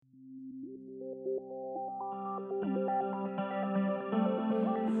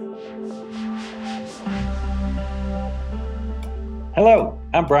Hello,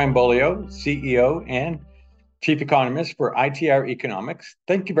 I'm Brian Bolio, CEO and Chief Economist for ITR Economics.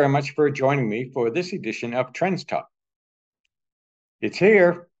 Thank you very much for joining me for this edition of Trends Talk. It's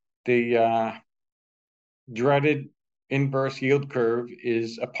here. The dreaded inverse yield curve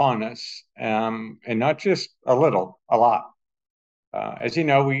is upon us, and not just a little, a lot. As you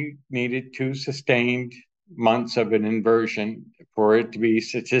know, we needed 2 sustained months of an inversion for it to be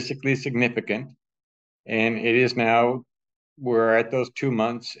statistically significant, and it is now. We're at those 2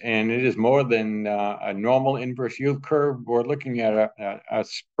 months, and it is more than a normal inverse yield curve. We're looking at a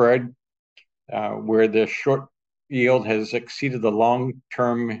spread where the short yield has exceeded the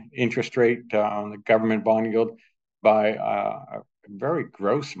long-term interest rate on the government bond yield by a very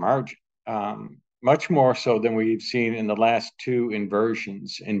gross margin, much more so than we've seen in the last two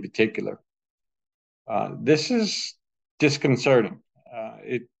inversions in particular. This is disconcerting.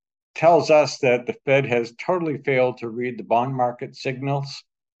 It tells us that the Fed has totally failed to read the bond market signals.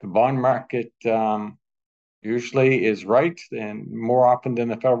 The bond market usually is right, and more often than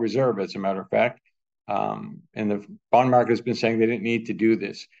the Federal Reserve, as a matter of fact. And the bond market has been saying they didn't need to do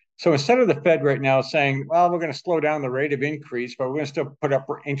this. So instead of the Fed right now saying, well, we're going to slow down the rate of increase, but we're going to still put up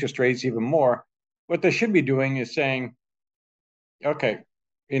interest rates even more, what they should be doing is saying, okay,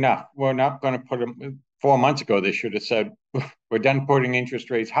 enough. We're not going to put them. 4 months ago, they should have said, we're done putting interest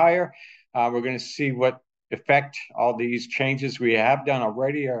rates higher. We're going to see what effect all these changes we have done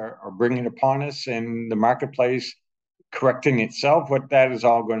already are bringing upon us in the marketplace, correcting itself, what that is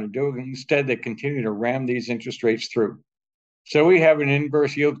all going to do. Instead, they continue to ram these interest rates through. So we have an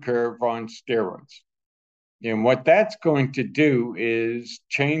inverse yield curve on steroids. And what that's going to do is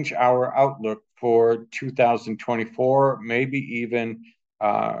change our outlook for 2024, maybe even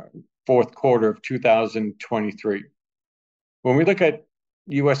fourth quarter of 2023. When we look at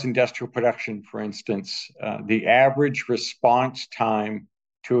U.S. industrial production, for instance, the average response time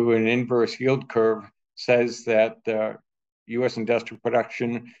to an inverse yield curve says that U.S. industrial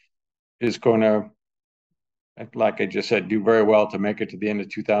production is going to, like I just said, do very well to make it to the end of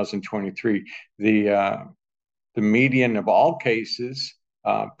 2023. The median of all cases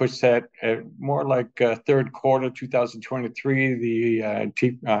puts that at more like third quarter 2023, the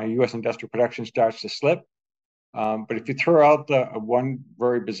U.S. industrial production starts to slip. But if you throw out the one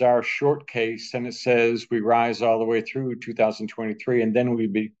very bizarre short case, then it says we rise all the way through 2023, and then we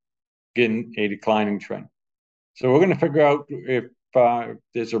begin a declining trend. So we're going to figure out if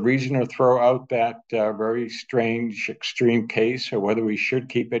there's a reason to throw out that very strange extreme case, or whether we should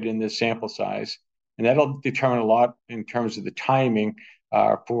keep it in this sample size. And that'll determine a lot in terms of the timing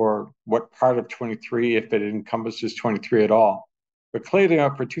for what part of 23, if it encompasses 23 at all. But clearly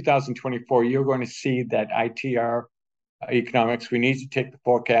for 2024, you're going to see that ITR Economics, we need to take the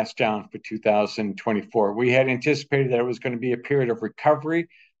forecast down for 2024. We had anticipated that it was going to be a period of recovery,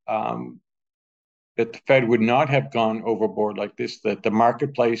 that the Fed would not have gone overboard like this, that the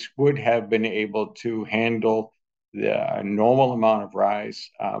marketplace would have been able to handle the normal amount of rise,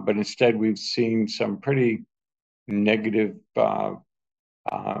 but instead we've seen some pretty negative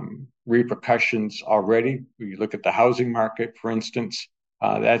repercussions already. You look at the housing market, for instance,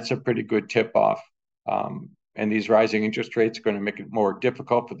 that's a pretty good tip-off. And these rising interest rates are going to make it more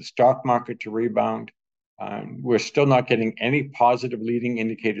difficult for the stock market to rebound. We're still not getting any positive leading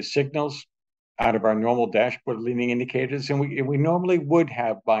indicator signals out of our normal dashboard leading indicators, and we normally would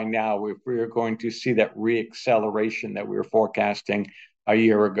have by now if we were going to see that reacceleration that we were forecasting a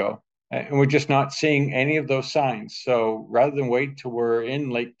year ago. And we're just not seeing any of those signs. So rather than wait till we're in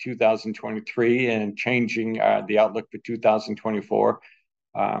late 2023 and changing the outlook for 2024,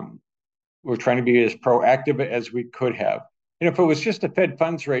 we're trying to be as proactive as we could have. And if it was just a Fed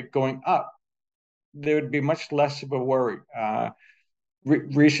funds rate going up, there would be much less of a worry.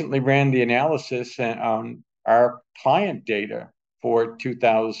 Recently ran the analysis on our client data for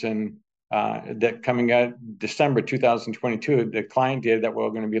 2000, that coming out December 2022, the client data that we're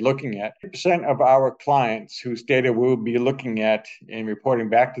going to be looking at. 50% of our clients whose data we'll be looking at and reporting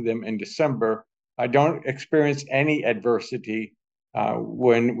back to them in December don't experience any adversity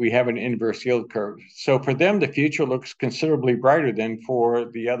when we have an inverse yield curve. So for them, the future looks considerably brighter than for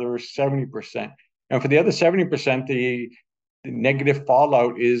the other 70%. And for the other 70%, the negative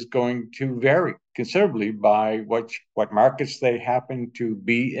fallout is going to vary considerably by what markets they happen to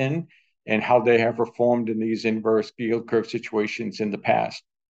be in and how they have performed in these inverse yield curve situations in the past.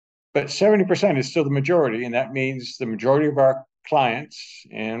 But 70% is still the majority, and that means the majority of our clients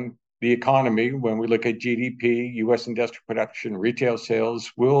and the economy, when we look at GDP, U.S. industrial production, retail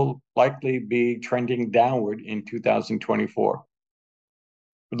sales, will likely be trending downward in 2024.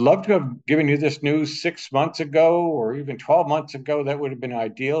 Would love to have given you this news 6 months ago or even 12 months ago. That would have been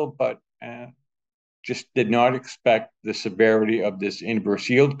ideal, but just did not expect the severity of this inverse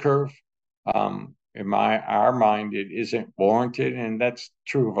yield curve. In our mind, it isn't warranted, and that's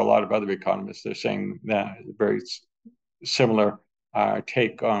true of a lot of other economists. They're saying that very similar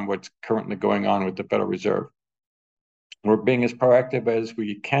take on what's currently going on with the Federal Reserve. We're being as proactive as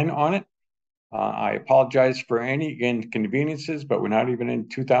we can on it. I apologize for any inconveniences, but we're not even in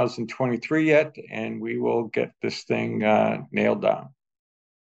 2023 yet, and we will get this thing nailed down.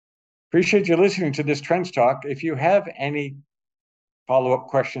 Appreciate you listening to this Trends Talk. If you have any follow-up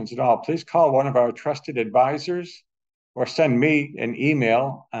questions at all, please call one of our trusted advisors or send me an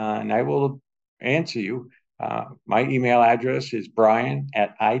email, and I will answer you. My email address is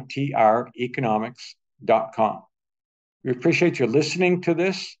brian@itreconomics.com. We appreciate you listening to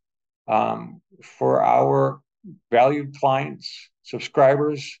this. For our valued clients,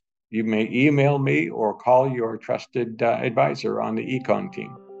 subscribers, you may email me or call your trusted advisor on the econ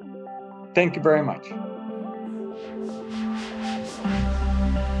team. Thank you very much.